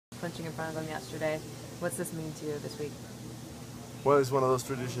clinching in front of them yesterday. What's this mean to you this week? Well, it's one of those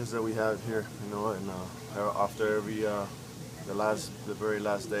traditions that we have here, you know, and after every the very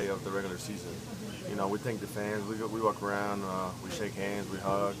last day of the regular season, you know, we thank the fans. We walk around, we shake hands, we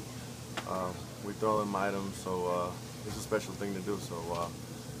hug, we throw them items. So it's a special thing to do. So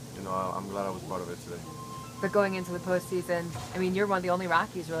you know, I'm glad I was part of it today. But going into the postseason, I mean, you're one of the only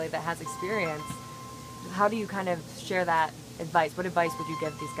Rockies really that has experience. How do you kind of share that advice? What advice would you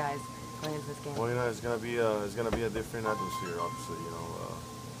give these guys going into this game? Well, you know, it's gonna be a different atmosphere. Obviously, you know,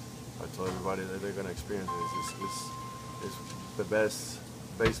 I told everybody that they're gonna experience it. It's the best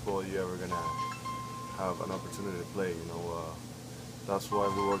baseball you're ever gonna have an opportunity to play. You know, that's why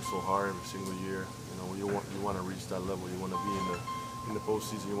we work so hard every single year. You know, you want to reach that level. You want to be in the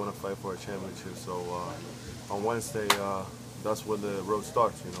postseason. You want to fight for a championship. So on Wednesday, that's when the road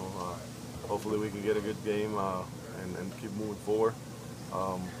starts. You know, hopefully we can get a good game and keep moving forward.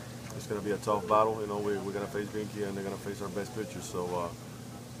 It's going to be a tough battle. You know, we're going to face Greinke and they're going to face our best pitchers. So,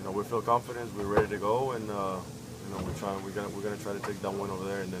 you know, we feel confident. We're ready to go, and you know, we're going to try to take that win over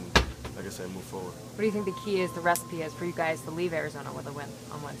there, and then, like I said, move forward. What do you think the key is, the recipe is for you guys to leave Arizona with a win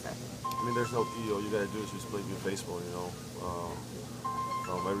on Wednesday? I mean, there's no key. All you got to do is just play good baseball. You know,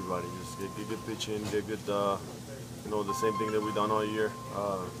 from everybody, just get good pitching, get good. You know, the same thing that we've done all year.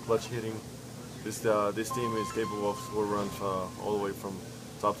 Clutch hitting. This team is capable of score runs all the way from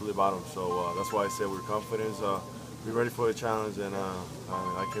top to the bottom. So that's why I said we're confident. We're ready for the challenge, and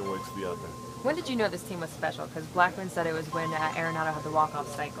I can't wait to be out there. When did you know this team was special? Because Blackman said it was when Arenado had the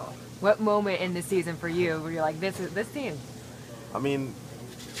walk-off cycle. What moment in the season for you where you're like, this team? I mean,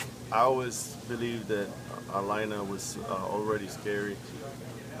 I always believed that our lineup was already scary,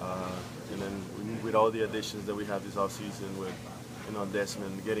 and then with all the additions that we have this offseason, with, you know,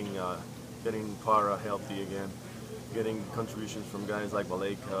 Desmond getting Parra healthy again, getting contributions from guys like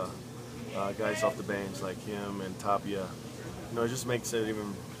Blake, guys off the bench like him and Tapia. You know, it just makes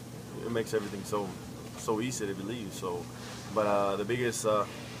it makes everything so easy to believe. So, but the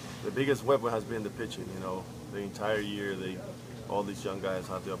biggest weapon has been the pitching. You know, the entire year all these young guys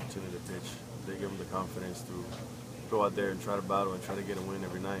have the opportunity to pitch. They give them the confidence to go out there and try to battle and try to get a win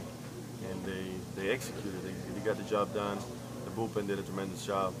every night. And they executed. They got the job done. The bullpen did a tremendous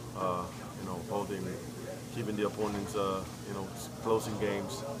job. You know, keeping the opponents, you know, closing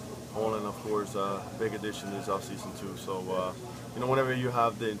games. Holland, of course, big addition this offseason too. So, you know, whenever you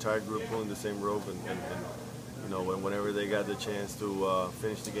have the entire group pulling the same rope, and you know, whenever they got the chance to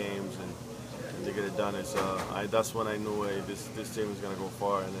finish the games and they get it done, that's when I knew, hey, this team is going to go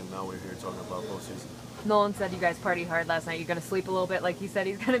far. And then now we're here talking about postseason. Nolan said you guys partied hard last night. You're going to sleep a little bit like he said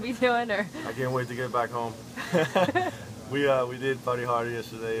he's going to be doing, or? I can't wait to get back home. We did party hard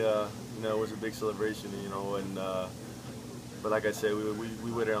yesterday. You know, it was a big celebration, you know, and but like I said,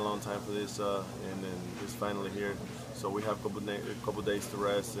 we waited a long time for this, and then it's finally here. So we have a couple days to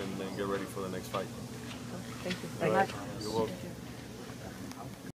rest and then get ready for the next fight. Thank you. All right. You're welcome.